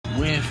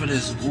for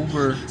this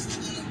Uber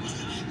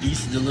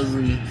Eats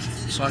delivery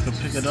so I can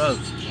pick it up.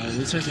 Like,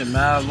 it's taking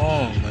mad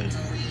long. Like,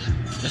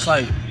 it's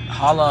like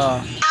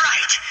holla.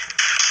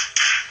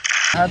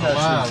 I had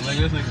that shit.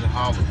 Nigga, this nigga's a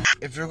holla.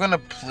 If you're gonna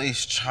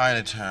place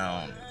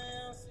Chinatown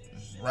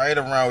right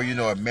around where you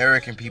know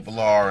American people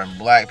are and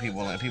black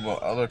people and people of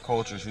other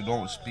cultures who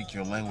don't speak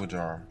your language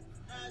are,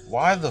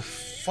 why the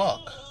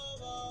fuck?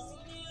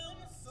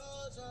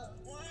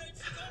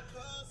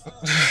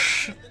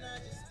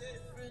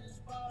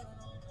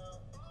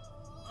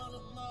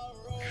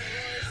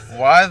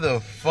 Why the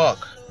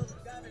fuck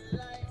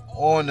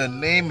on the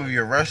name of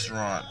your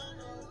restaurant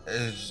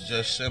is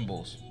just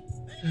symbols?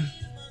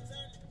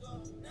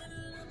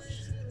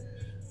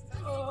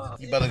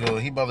 He about to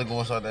go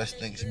inside that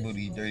stinks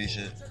booty, dirty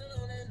shit.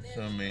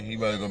 So I mean, he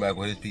about to go back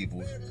with his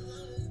people.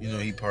 You know,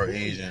 he part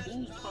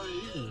Asian.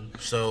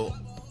 So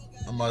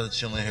I'm about to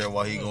chill in here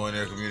while he go in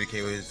there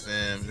communicate with his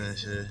fams and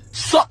shit.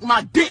 Suck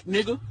my dick,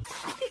 nigga.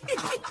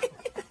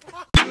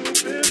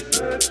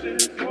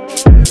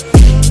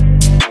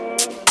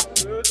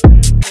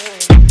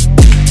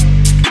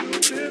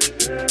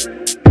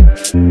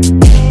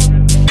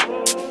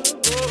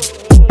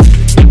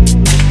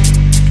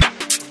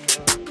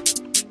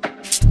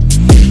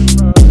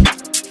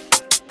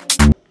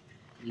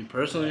 You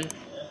personally?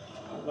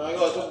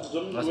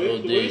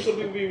 The way some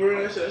people be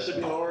wearing that shit, that should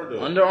be hard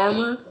though. Under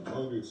Armour?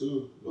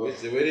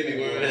 The way they be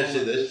wearing that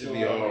shit, that should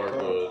be hard,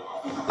 bro.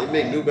 They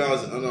make New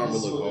Balance and Under Armour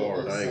look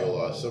hard. I ain't gonna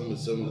lie. Some,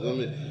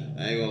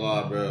 I ain't gonna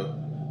lie, bro.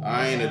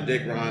 I ain't a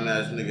dick riding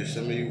ass nigga.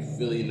 Some of you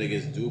Philly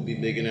niggas do be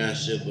making that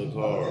shit look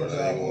hard.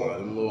 I ain't gonna lie.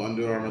 Them little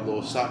Under Armour,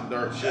 little sock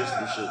dart shits,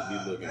 them shit be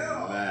looking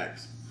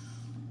max.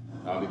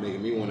 Y'all be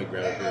making me want to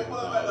grab a pair of them.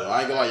 I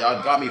ain't gonna lie,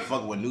 y'all got me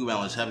fucking with New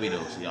Balance heavy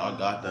though. So y'all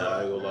got that.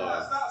 I ain't gonna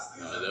lie.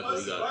 Y'all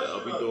definitely got that.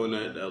 I'll be doing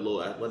that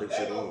little athletic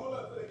shit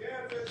on.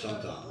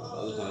 Sometimes.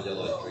 Other times y'all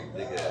like straight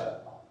dick ass.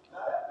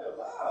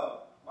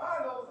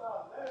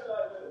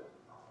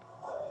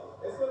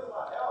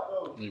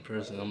 Me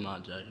personally, I'm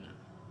not jacking it.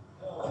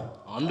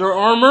 Under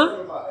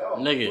Armour?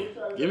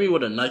 Nigga, give me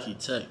with a Nike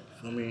Tech.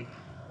 Feel me?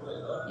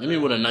 Give me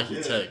with a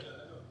Nike Tech.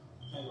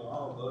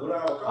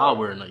 I'll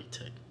wear a Nike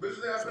Tech.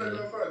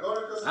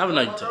 I have a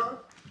Nike Tech.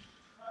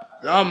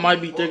 Y'all might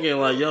be thinking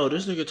like, yo,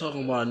 this nigga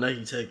talking about a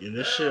Nike Tech and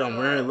this shit I'm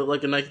wearing look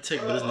like a Nike Tech,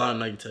 but it's not a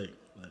Nike Tech.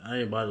 Like, I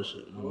ain't buy this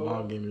shit. My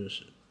mom gave me this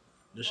shit.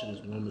 This shit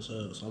is warm as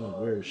hell, so I'm gonna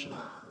wear this shit.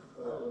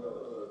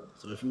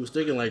 So if you was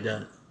thinking like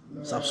that,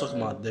 stop sucking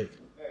my dick.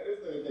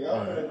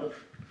 Alright.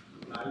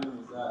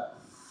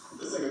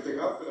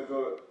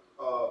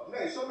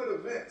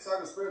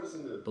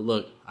 But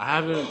look, I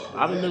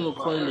haven't been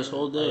recording this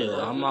whole day.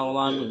 Like, I'm not gonna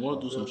lie, I'm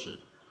gonna do some shit.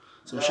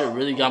 Some shit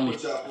really got me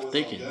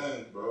thinking.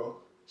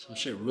 Some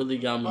shit really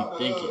got me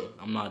thinking.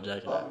 I'm not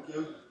jacking that.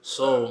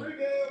 So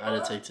I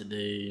had to take today,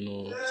 you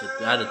know,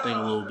 I had to think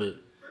a little bit.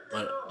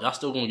 But y'all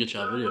still gonna get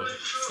y'all video.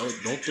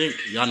 Don't think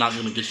y'all not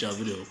gonna get y'all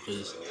video,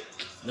 cause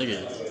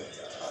nigga,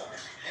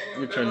 let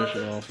me turn this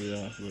shit off for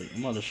y'all. Look,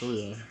 I'm about to show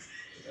y'all.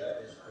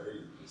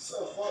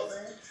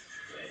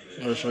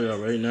 I'm gonna show y'all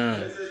right now.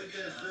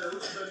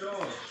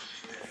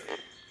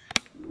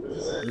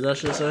 What does that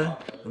shit say?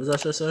 What does that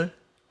shit say?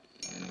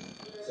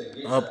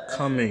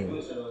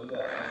 Upcoming.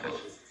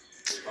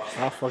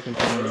 Stop fucking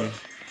playing me.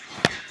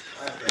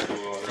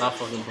 Stop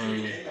fucking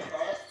playing me.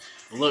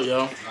 But look,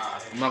 yo,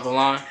 I'm not gonna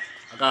lie.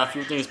 I got a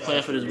few things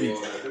planned for this week.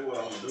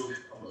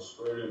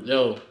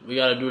 Yo, we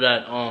gotta do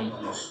that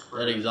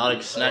that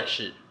exotic snack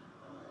shit.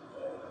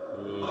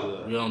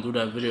 We gonna do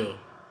that video.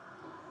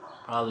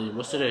 Probably,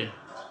 what's today?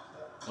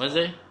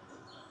 Wednesday?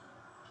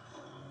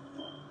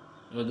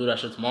 You gonna do that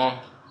shit tomorrow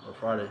or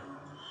Friday?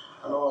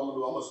 I know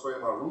what I'm gonna spray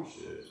my roof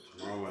shit.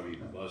 Tomorrow might be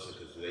busting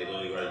because today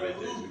don't even graduate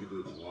there. We can do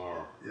it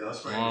tomorrow. Yeah, I'll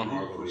spray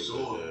tomorrow for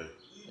sure.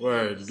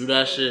 Word, do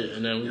that shit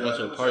and then we go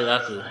to the party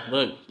after.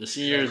 Look, the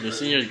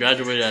seniors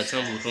graduated at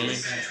Temple, for me.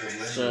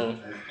 So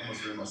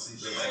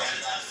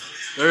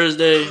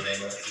Thursday,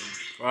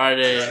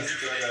 Friday,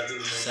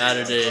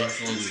 Saturday, it's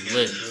gonna be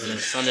lit. And then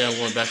Sunday I'm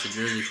going back to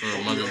Jersey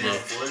for Mother's Day.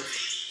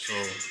 So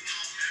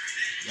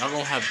y'all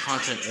gonna have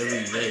content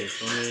every day,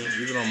 feel me?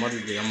 Even on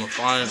Mother's Day, I'm gonna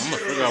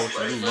figure out what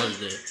to do Mother's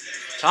Day.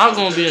 Child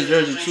gonna be in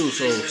Jersey too,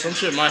 so some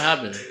shit might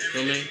happen,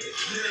 feel me?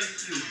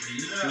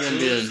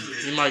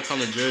 He might come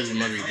to Jersey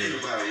Mother's Day.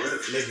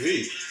 Next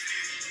week.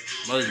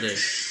 Mother's Day.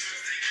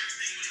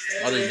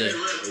 Yeah,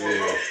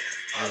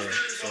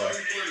 so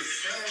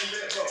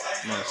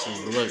I'm about to see.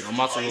 But look, I'm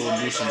about to go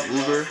do some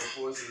Uber.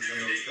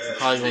 I'm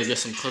probably gonna get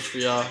some clips for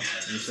y'all, you know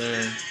what I'm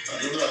saying?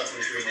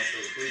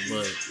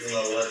 But you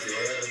know what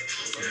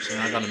I'm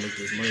saying, I gotta make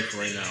this money for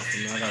right now.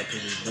 I gotta pay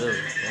this bill.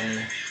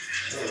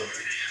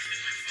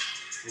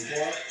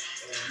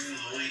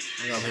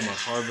 I gotta pay my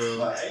car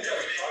bill. I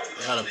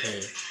gotta pay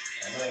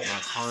my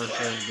car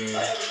insurance bill.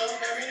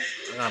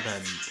 I gotta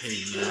pay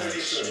mad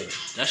shit.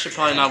 That shit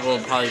probably not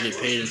gonna get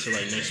paid until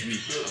like next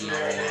week. I'm not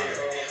gonna lie.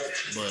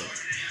 But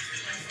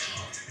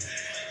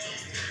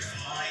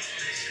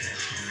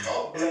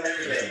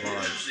that's the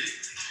vibes.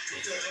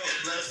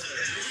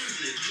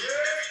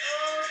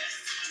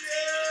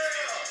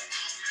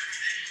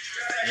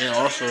 And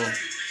also,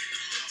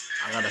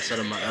 I gotta set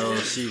up my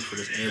LLC for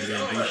this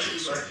Airbnb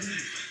shit, so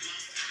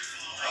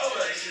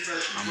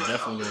I'm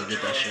definitely gonna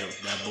get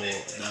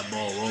that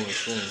ball rolling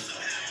soon.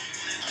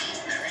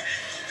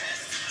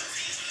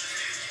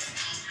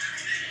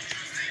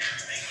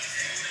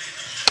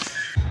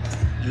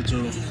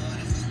 YouTube,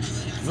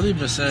 really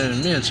been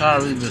saying, me and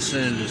Chad really been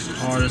saying this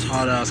hard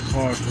ass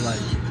car for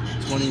like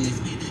 20,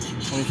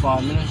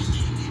 25 minutes.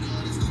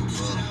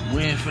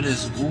 Waiting for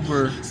this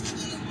Uber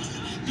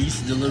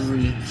Eats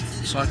delivery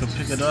so I can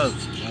pick it up.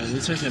 Like,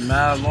 it's taking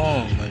mad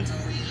long. Like,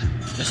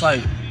 it's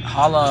like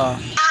holla.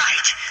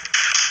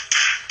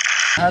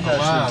 I had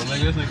that shit.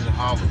 Nigga, this nigga's a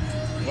holla.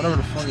 Whatever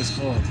the fuck it's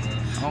called, bro.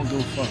 I don't give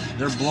a fuck.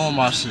 They're blowing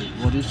my shit.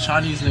 Well, these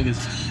Chinese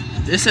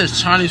niggas, it says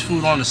Chinese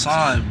food on the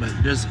sign, but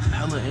there's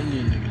hella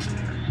Indian niggas in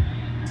there.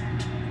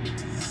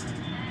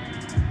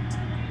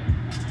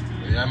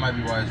 Yeah, that might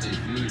be why it's a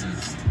fusion.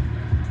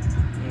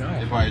 Yeah.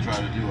 They probably try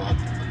to do a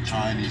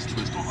Chinese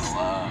twist on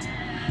halal.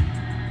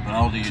 But I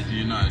don't think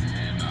you're not,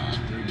 man.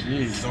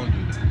 Don't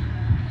do that.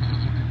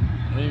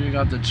 They even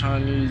got the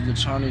Chinese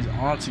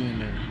auntie in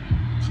there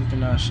cooking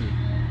that shit.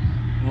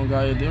 One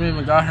guy, they don't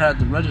even got her at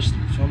the register.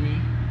 Feel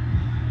me?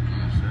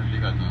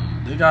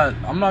 They got.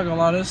 I'm not gonna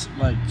lie, this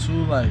like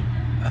two like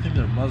I think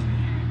they're Muslim.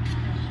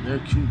 They're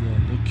cute though.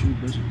 They're cute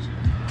bitches.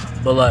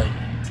 But like,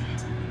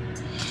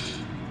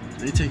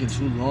 they taking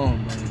too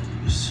long, man.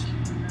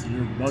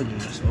 You're bugging.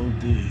 That's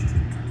OD.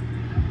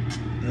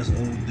 That's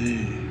OD.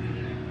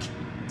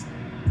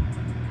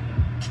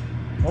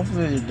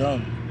 Hopefully they're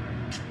done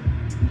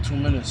in 2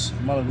 minutes.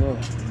 I'm about to go.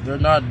 If they're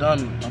not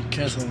done, I'm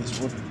canceling this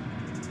order.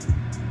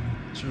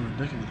 It's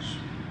ridiculous.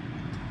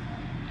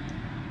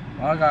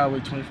 Why I gotta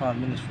wait 25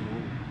 minutes for the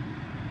order?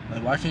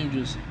 Like, why can't you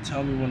just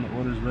tell me when the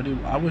order's ready?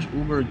 I wish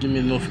Uber would give me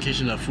a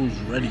notification that food's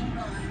ready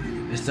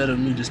instead of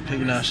me just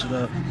picking that shit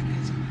up.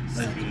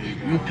 Like,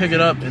 you pick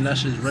it up and that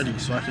shit's ready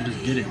so I can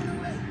just get it.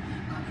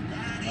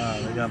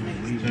 They got me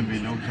leaving. There'd be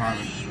no time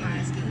to You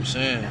know what I'm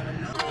saying?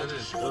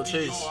 Yo,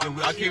 Chase.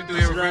 I came through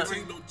here with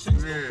Freaky.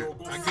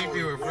 Yeah, I came through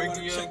here with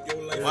Freaky.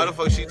 Why the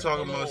fuck she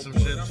talking about some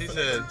shit? She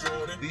said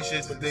these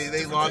shits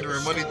they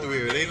laundering money through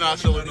here. They not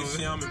selling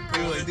them.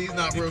 Like, these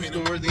not real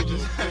stores. They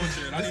just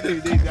that's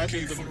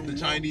the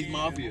Chinese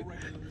mafia.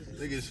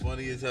 Niggas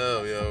funny as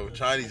hell, yo.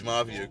 Chinese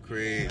mafia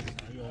crazy.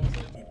 You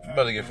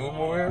about to get food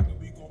over here?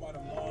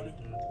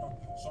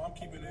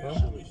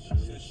 Huh?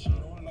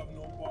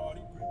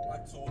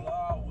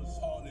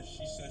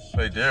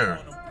 Right there.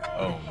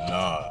 Oh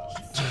nah.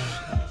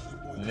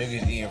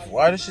 Niggas eating.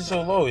 Why this shit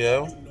so low,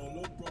 yo?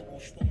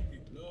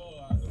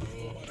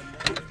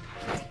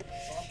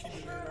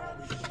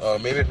 Oh,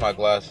 maybe it's my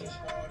glasses.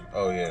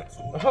 Oh yeah.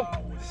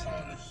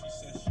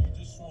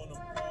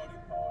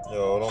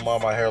 Yo, don't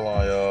mind my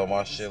hairline, yo.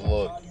 My shit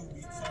look.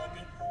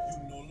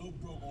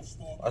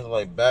 I look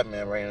like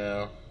Batman right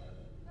now.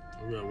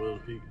 We got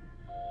Will's Peak.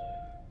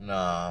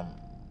 Nah, I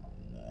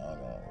don't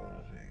know.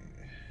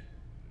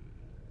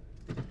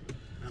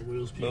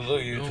 But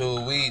look,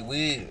 YouTube,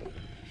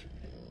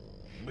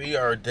 we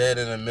are dead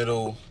in the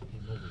middle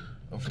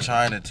of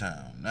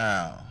Chinatown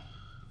now.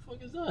 What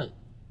the fuck is that?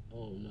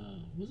 Oh no,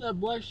 what's that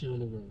black shit on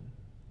the ground?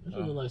 That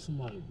shit look like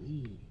somebody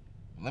weed.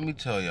 Let me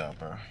tell y'all,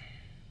 bro.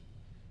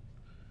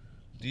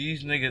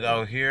 These niggas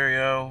out here,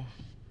 yo,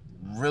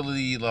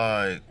 really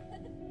like.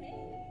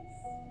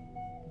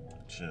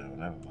 Chill,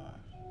 never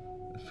mind.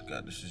 I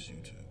forgot this is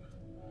YouTube.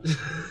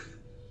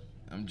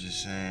 I'm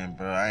just saying,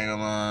 bro. I ain't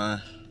gonna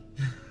lie.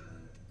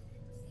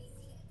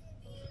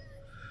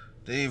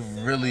 They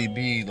really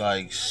be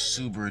like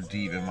super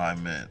deep in my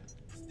mint.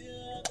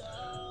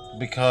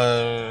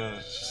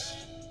 Because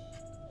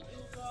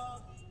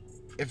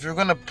if you're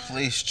gonna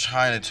place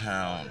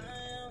Chinatown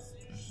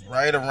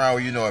right around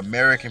where you know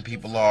American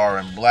people are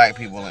and black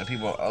people and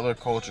people of other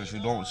cultures who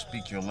don't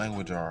speak your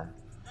language are,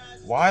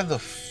 why the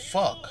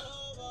fuck?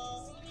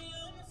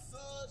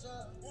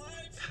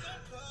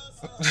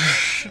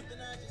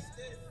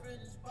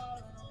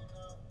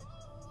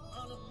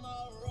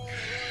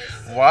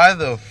 Why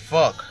the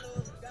fuck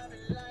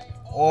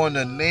on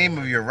the name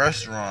of your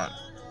restaurant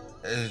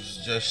is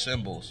just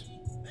symbols?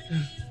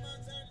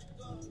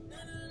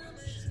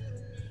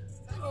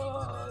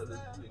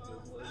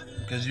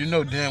 Because you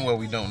know damn well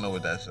we don't know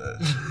what that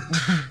says.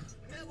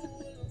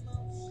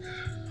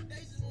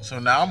 So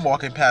now I'm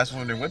walking past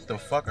wondering what the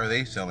fuck are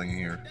they selling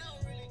here?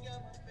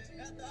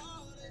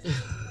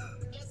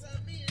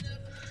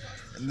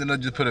 And then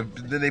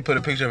they put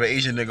a picture of an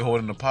Asian nigga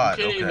holding a pot.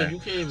 Okay. You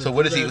can't even so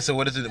what is he? So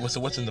what is it? So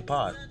what's in the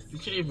pot? You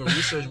can't even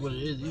research what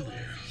it is either.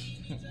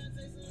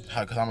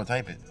 How? Cause I'm gonna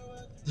type it.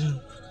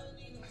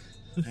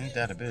 Ain't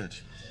that a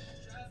bitch?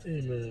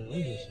 Hey man,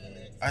 I'm just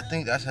saying. I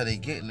think that's how they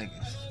get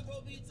niggas.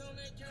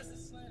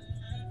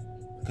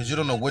 Cause you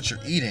don't know what you're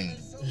eating.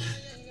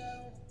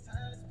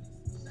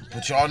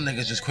 But y'all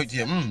niggas just quick to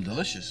you,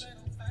 delicious.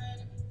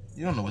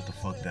 You don't know what the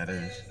fuck that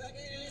is.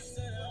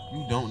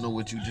 You don't know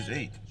what you just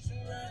ate.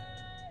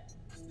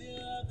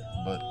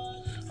 But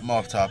I'm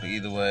off topic.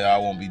 Either way, I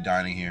won't be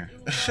dining here.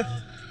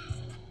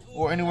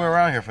 Or anywhere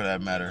around here for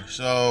that matter.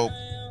 So,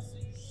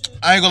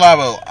 I ain't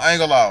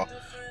gonna lie.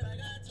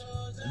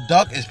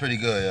 Duck is pretty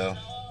good, yo.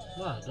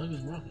 Nah, Duck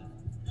is broken.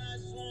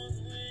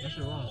 That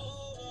shit wrong.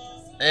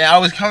 And I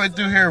was coming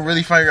through here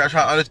really trying to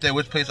understand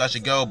which place I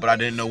should go, but I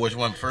didn't know which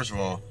one. First of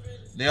all,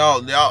 they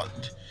all.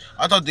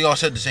 I thought they all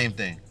said the same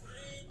thing.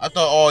 I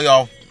thought all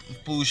y'all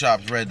food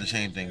shops read the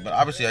same thing, but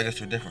obviously I guess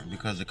they're different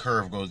because the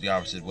curve goes the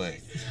opposite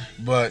way.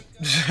 But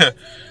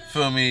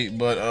feel me?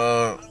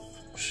 But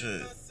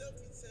shit.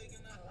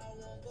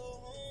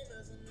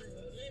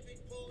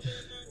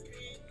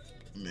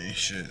 Man,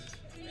 shit.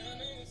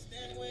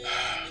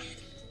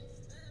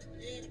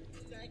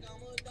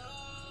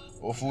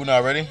 Well, food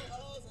not ready?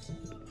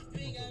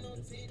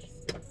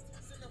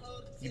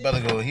 He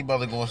about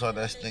to go inside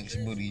that stink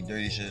smoothie,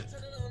 dirty shit.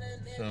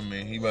 Feel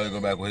me? He about to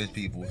go back with his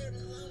people.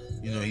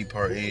 You know he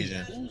part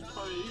Asian.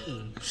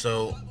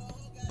 So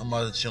I'm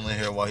about to chill in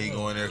here while he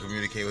go in there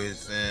communicate with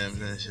his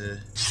fams and shit.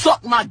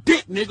 Suck my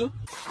dick, nigga.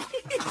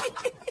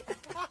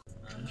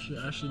 That shit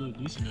actually look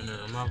decent in there.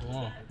 I'm not gonna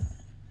lie.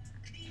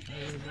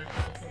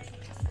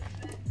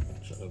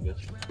 Shut up,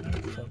 bitch.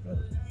 Fuck up.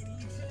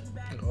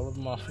 Like all over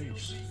my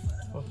face.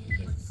 Fuck you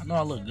think? I know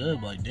I look good,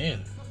 but like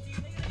damn.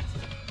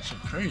 Shit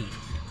crazy.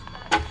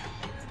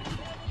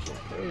 Shit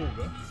crazy,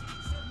 bro.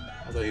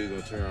 I thought he was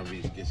gonna turn around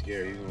and get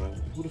scared. He was like,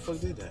 who the fuck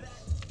did that?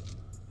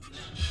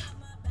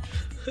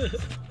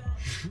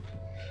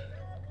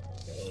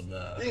 Oh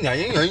nah.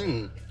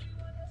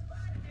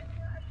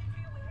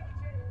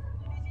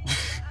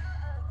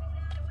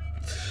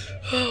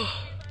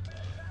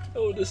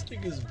 Oh, this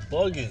thing is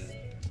bugging.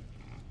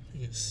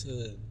 He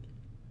said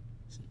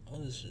some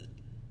other shit.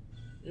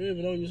 You didn't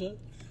even know what you said?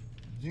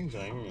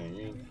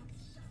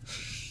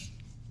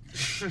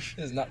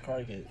 It's not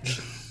Cargate.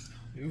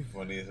 You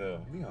funny as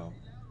hell. You know.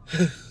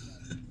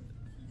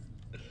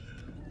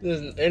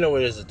 Ain't no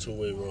way there's a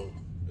two-way road.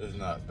 It's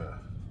not, bro.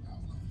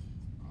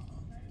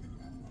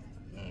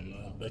 Oh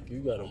no, Becky,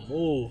 you gotta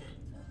move.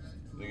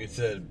 Nigga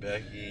said,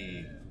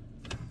 Becky,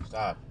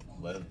 stop.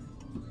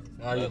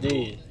 Nah, you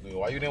did. Nigga,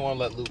 why you didn't want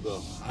to let Luke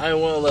go? I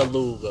didn't want to let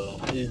Lou go.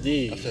 He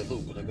did. I said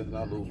Luke, but nigga,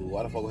 not Lulu.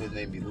 Why the fuck would his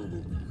name be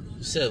Lulu?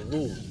 You said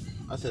Lou.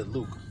 I said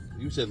Luke.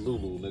 You said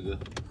Lulu, nigga.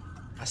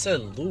 I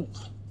said Luke.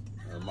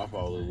 My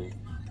fault, Lulu.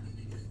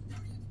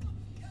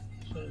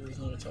 What is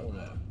what I'm talking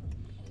about?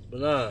 But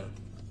nah.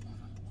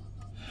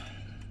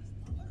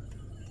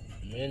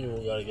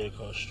 Manuel gotta get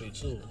across the street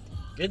too.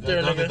 Get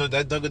there, nigga.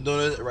 That Dunkin'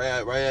 Donuts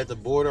right at the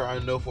border, I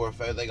know for a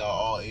fact they got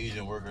all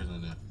Asian workers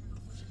in there.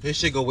 His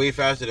shit go way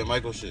faster than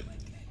Michael's shit.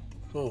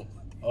 Cool.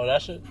 Oh,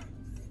 that shit?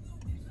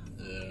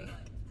 Yeah.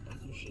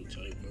 Michael's shit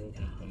tight, bro.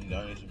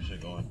 I need some shit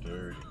going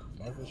 30.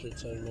 Michael's shit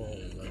tight,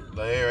 going like.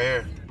 Right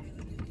here.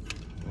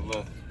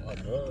 Look. Oh,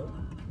 duh.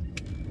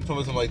 Tell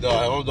me something like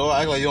that. Don't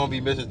act like you don't be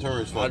missing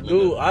turns. I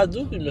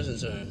do be missing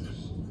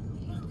turns.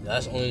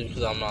 That's only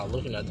because I'm not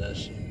looking at that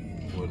shit.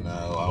 Well,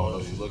 now I don't know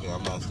if you're looking.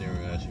 I'm not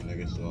staring at you,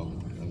 nigga. So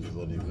I'm just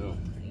letting you know.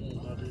 I'm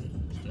not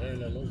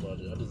staring at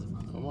nobody. I just.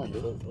 Come on,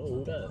 dude. Oh,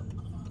 who that?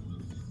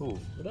 Who?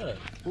 Who that?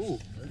 Who?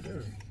 Right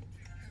there.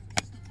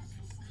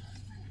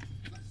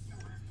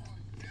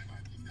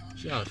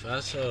 She on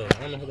fast hell. I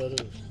don't know who that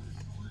is.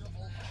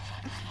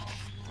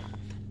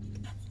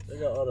 They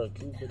got all the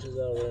cute bitches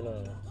out right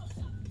now.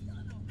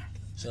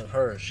 Except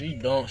her. She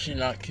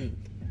not cute.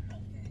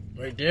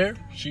 Right there,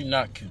 she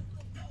not cute.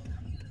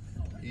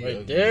 He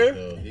right there,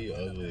 he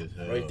ugly as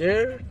hell. Right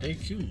there, they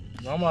cute.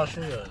 No, I'm not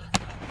sure that.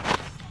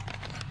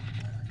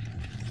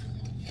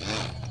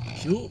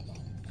 Cute?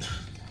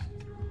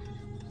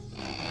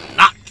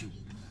 Not cute.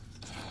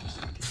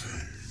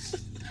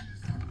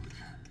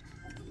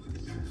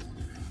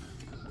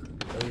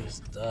 Let me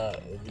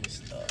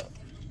stop.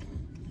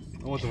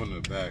 I want the one in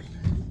the back.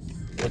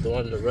 What, the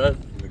one in the red?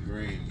 The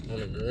green.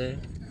 One in the green?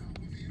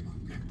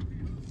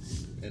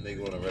 And they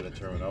go on a Reddit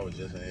terminal. I was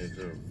just in here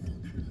too.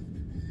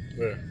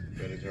 Where?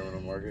 Reddit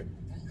terminal market.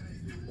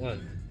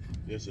 When?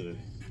 Yesterday.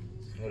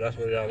 Oh, that's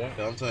where y'all went?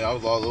 I'm telling you, I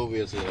was all over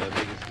yesterday. That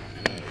nigga,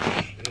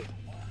 Shit.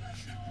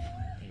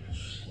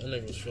 That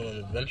nigga was feeling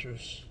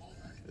adventurous.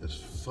 As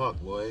fuck,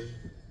 boy.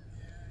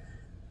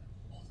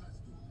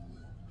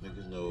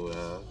 Niggas know what I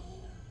have.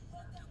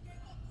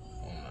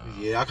 Oh, nah.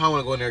 Yeah, I kind of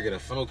want to go in there and get a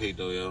funnel cake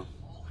though, yo.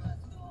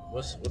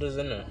 What is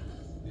in there?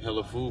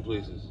 Hella food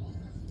places.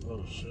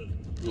 Oh shit.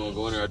 You want to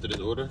go in there after this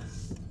order?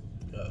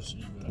 Yeah,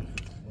 see, bro.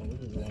 Oh, we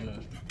can go in there.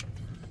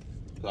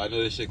 I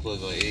know this shit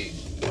closed like 8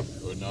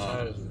 or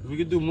 9. We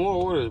could do more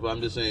orders, but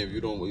I'm just saying if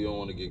you don't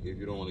want to get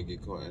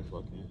caught in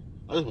fucking.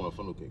 I just want a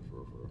funnel cake for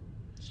real.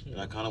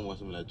 And I kind of want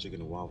some of that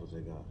chicken and waffles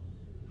they got.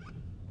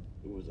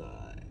 It was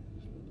alright.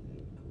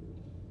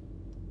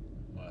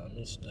 Alright, let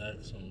me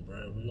stack some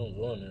bread. We don't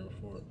go in there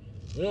before.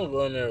 We don't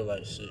go in there at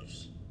like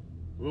 6.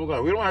 We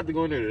don't have to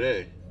go in there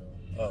today.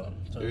 Oh.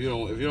 If you don't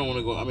want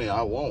to go, I mean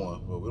I want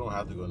one, but we don't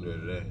have to go in there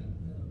today.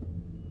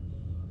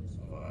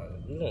 Alright,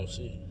 we don't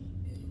see.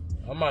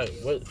 I might.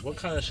 What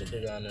kind of shit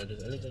they got in there?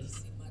 Does anything?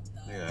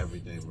 They got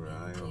everything, bro.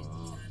 I ain't gonna.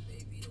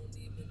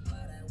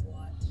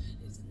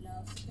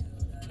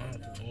 I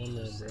have to go in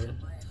there, bro.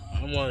 I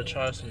want to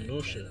try some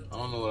new shit. I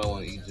don't know what I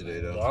want to eat today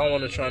though. But I don't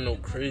want to try no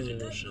crazy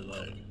new shit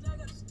like.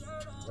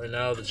 right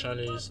now the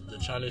Chinese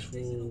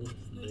food,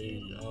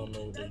 I don't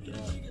know what they got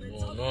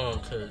going on,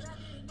 because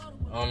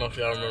I don't know if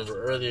y'all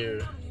remember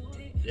earlier,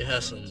 they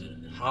had some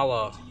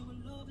halal.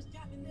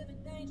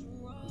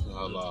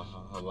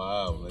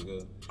 Halal,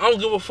 nigga. I don't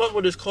give a fuck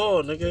what it's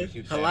called, nigga.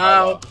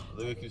 Halal.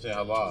 Nigga keep saying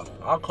halal.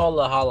 I'll call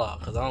it halal,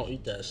 because I don't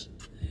eat that shit.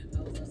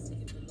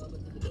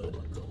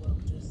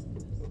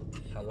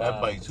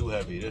 That bike too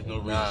heavy. There's no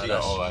reason she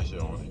got all that shit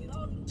on it.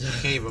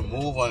 She can't even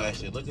move on that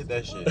shit. Look at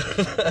that shit.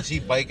 She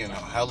biking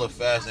hella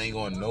fast and ain't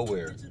going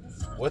nowhere.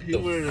 What the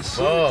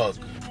fuck?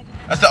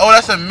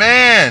 That's a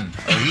man.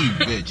 Oh,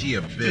 he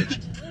a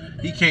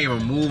bitch. He can't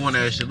even move on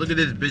that shit. Look at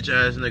this bitch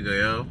ass nigga,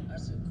 yo.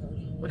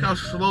 Look how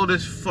slow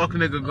this fuck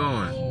nigga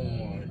going.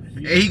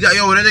 And he got,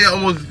 that nigga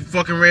almost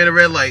fucking ran a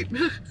red light.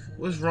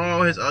 What's wrong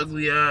with his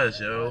ugly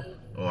ass, yo?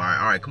 Oh,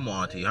 alright, come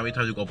on, T. How many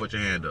times you gonna put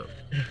your hand up?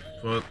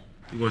 Fuck.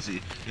 You gonna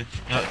see.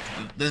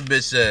 This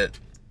bitch said,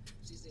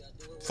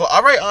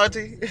 alright,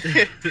 auntie.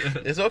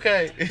 It's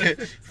okay.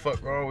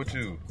 Fuck wrong with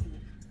you?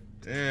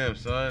 Damn,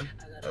 son.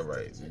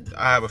 Alright.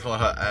 I have a feeling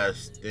her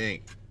ass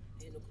stink.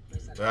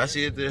 But I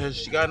see it,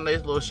 she got a nice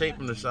little shape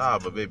from the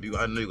side, but baby,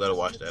 I know you gotta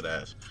wash that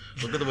ass.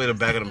 Look at the way the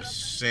back of them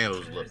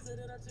sandals look.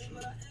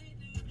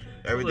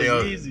 Everything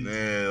else,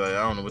 man, like,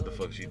 I don't know what the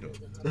fuck she doing.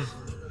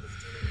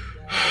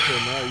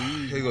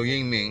 Here you go,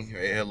 Ying Ming,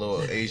 right? Her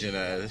little Asian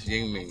ass. That's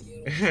Ying Ming.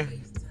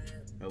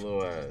 Her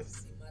little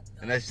ass.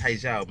 And that's Tai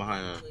Xiao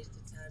behind her.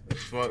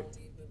 Fuck.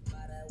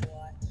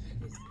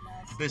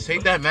 Bitch,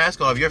 take that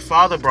mask off. Your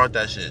father brought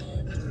that shit.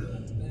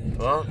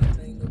 Fuck.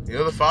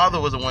 Your other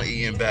father was the one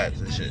eating bats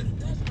and shit.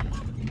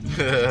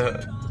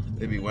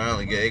 They be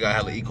wilding, yeah, they got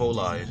hella E.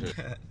 coli and shit.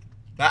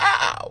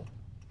 Wow.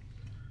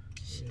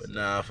 But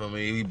nah, for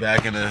me, we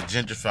back in the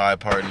gentrified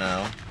part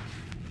now.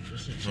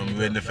 So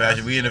we in the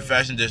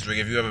fashion district.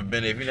 If you never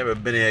been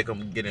here,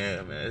 come get in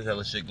here, man. There's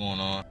hella shit going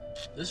on.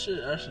 This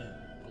shit actually,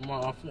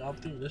 I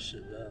think this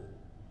shit bad.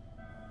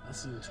 I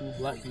see 2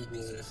 black people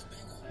in this.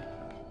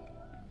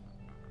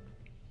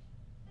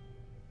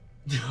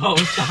 Yo,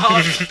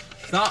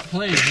 stop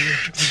playing, man.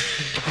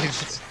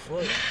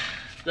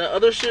 That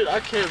other shit, I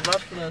can't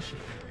vouch for that shit.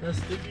 That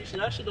sticky shit,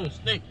 that shit don't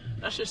stink.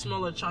 That shit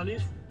smell like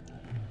Chinese food.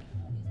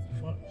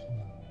 Fuck.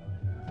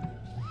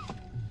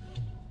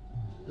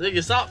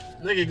 Nigga, stop.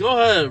 Nigga, go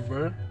ahead,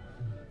 bro.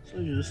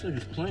 This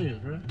nigga's playing,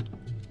 bro.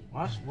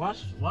 Watch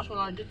when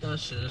I get that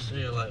shit and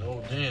say like,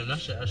 oh damn, that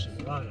shit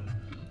actually fire.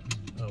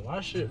 Why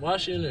she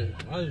in there?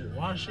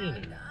 Why is she in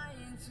there?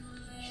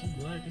 She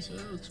black as hell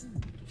too.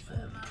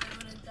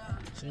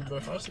 See, bro,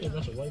 if I see a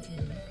bunch of white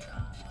people,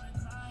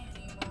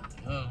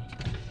 huh?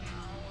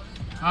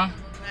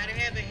 Gotta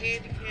have a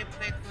handicap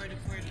placard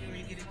before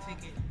you get a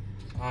ticket.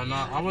 Oh no,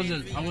 I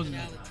wasn't parked.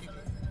 Huh?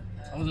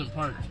 I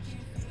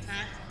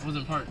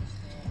wasn't parked.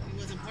 You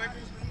wasn't parked?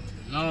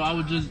 No, I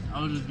was just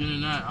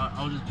getting that.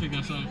 I was just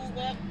picking some. Move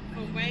up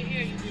from right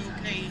here, you be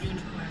okay,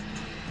 uniform.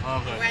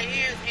 Okay. Right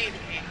here is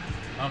handicap.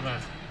 Okay.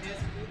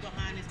 Just move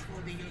behind this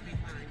corner, you'll be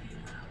fine.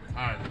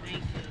 Alright. Thank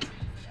you.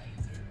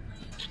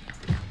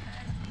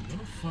 What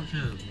the fuck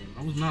is it? I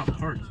was not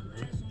parked,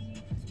 bro.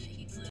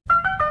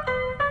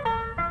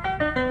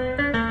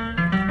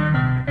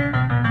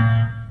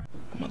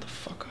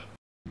 Motherfucker.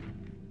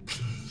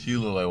 She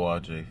look like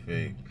YJ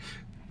fake.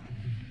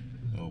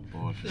 Oh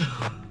bullshit.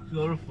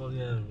 Go the fuck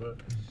ahead, bro.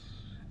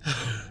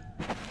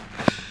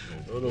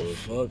 Go the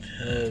fuck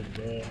ahead,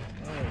 bro.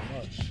 Alright,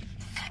 watch.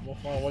 I'm gonna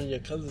find one of your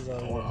cousins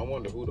out here. I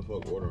wonder who the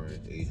fuck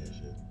ordering Asian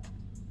shit.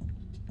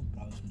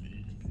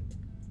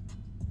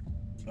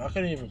 I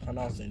couldn't even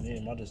pronounce their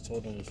name. I just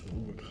told them it was for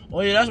Uber.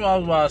 Oh yeah, that's what I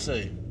was about to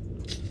say.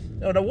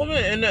 Yo, the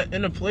woman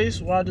in the place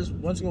where I just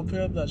went to go pick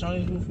up that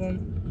Chinese food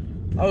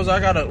from, I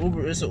got an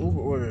Uber. It's an Uber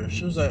order.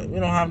 She was like, we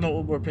don't have no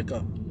Uber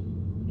pickup.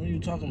 What are you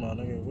talking about,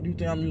 nigga? What do you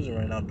think I'm using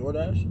right now?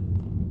 DoorDash?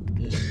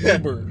 It's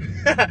Uber.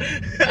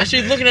 And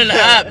she's looking in the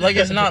app like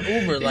it's not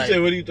Uber. Like, said,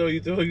 what are you doing?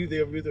 You think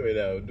I'm using right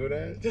now?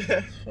 DoorDash? What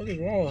the fuck is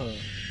wrong with her?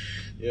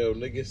 Yo,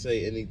 niggas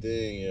say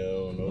anything,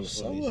 yo. No What's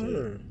up funny with shit.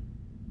 her?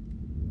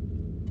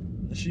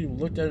 And she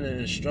looked at the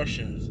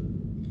instructions.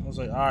 I was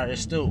like, alright,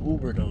 it's still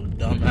Uber though,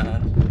 dumbass.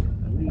 Like,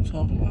 what are you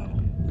talking about?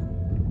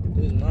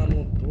 There's not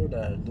no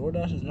DoorDash.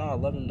 DoorDash is not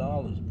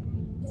 $11.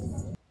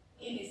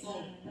 In his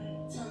home,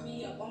 turn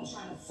me up, I'm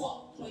trying to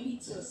fuck, play me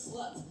to a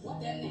slut.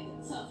 That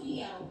nigga tough, he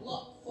had a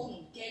luck, for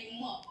him, gave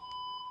him up.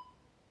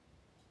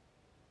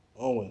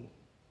 Owen.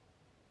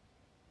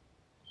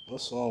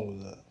 What song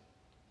was that?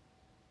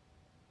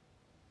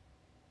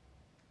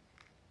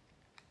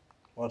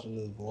 Watching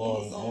this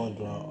vlog and Owen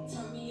drop.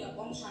 Turn me up,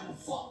 I'm trying to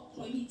fuck,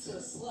 play me to a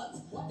slut.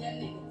 That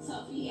nigga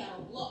tough, he had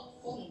a luck,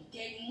 for him,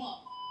 gave him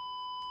up.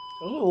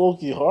 That was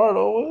low-key hard,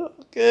 Owen.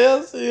 Okay,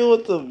 I see you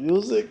with the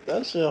music.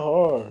 That shit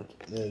hard.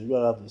 Yeah, you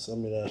gotta have to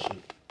send me that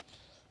shit.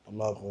 I'm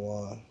not gonna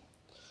lie.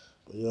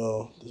 But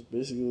yo, this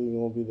basically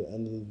gonna be the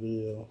end of the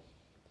video.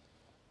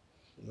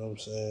 You know what I'm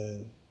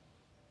saying?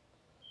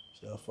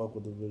 So y'all fuck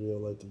with the video,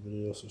 like the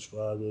video,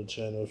 subscribe to the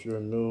channel if you're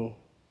new.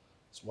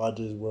 It's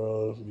YJ's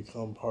World.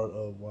 Become part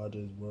of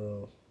YJ's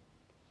World.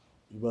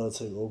 You better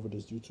take over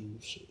this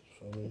YouTube shit,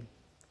 feel me?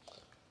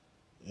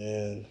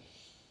 And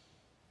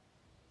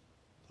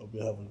hope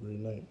you have a great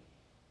night.